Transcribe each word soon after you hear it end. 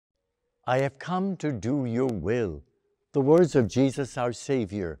I have come to do your will. The words of Jesus, our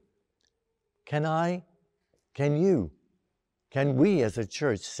Savior. Can we as a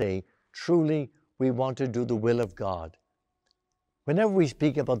church say, truly, we want to do the will of God? Whenever we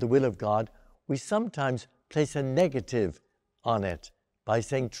speak about the will of God, we sometimes place a negative on it by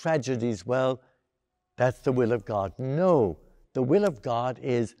saying tragedies, well, that's the will of God. No, the will of God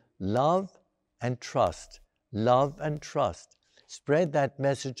is love and trust. Love and trust. Spread that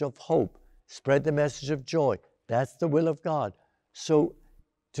message of hope. Spread the message of joy. That's the will of God. So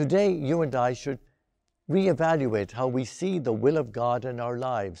today, you and I should reevaluate how we see the will of God in our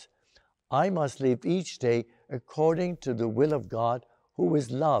lives. I must live each day according to the will of God, who is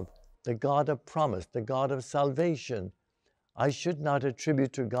love, the God of promise, the God of salvation. I should not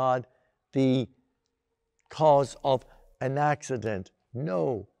attribute to God the cause of an accident.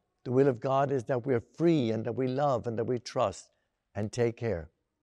 No, the will of God is that we're free and that we love and that we trust and take care.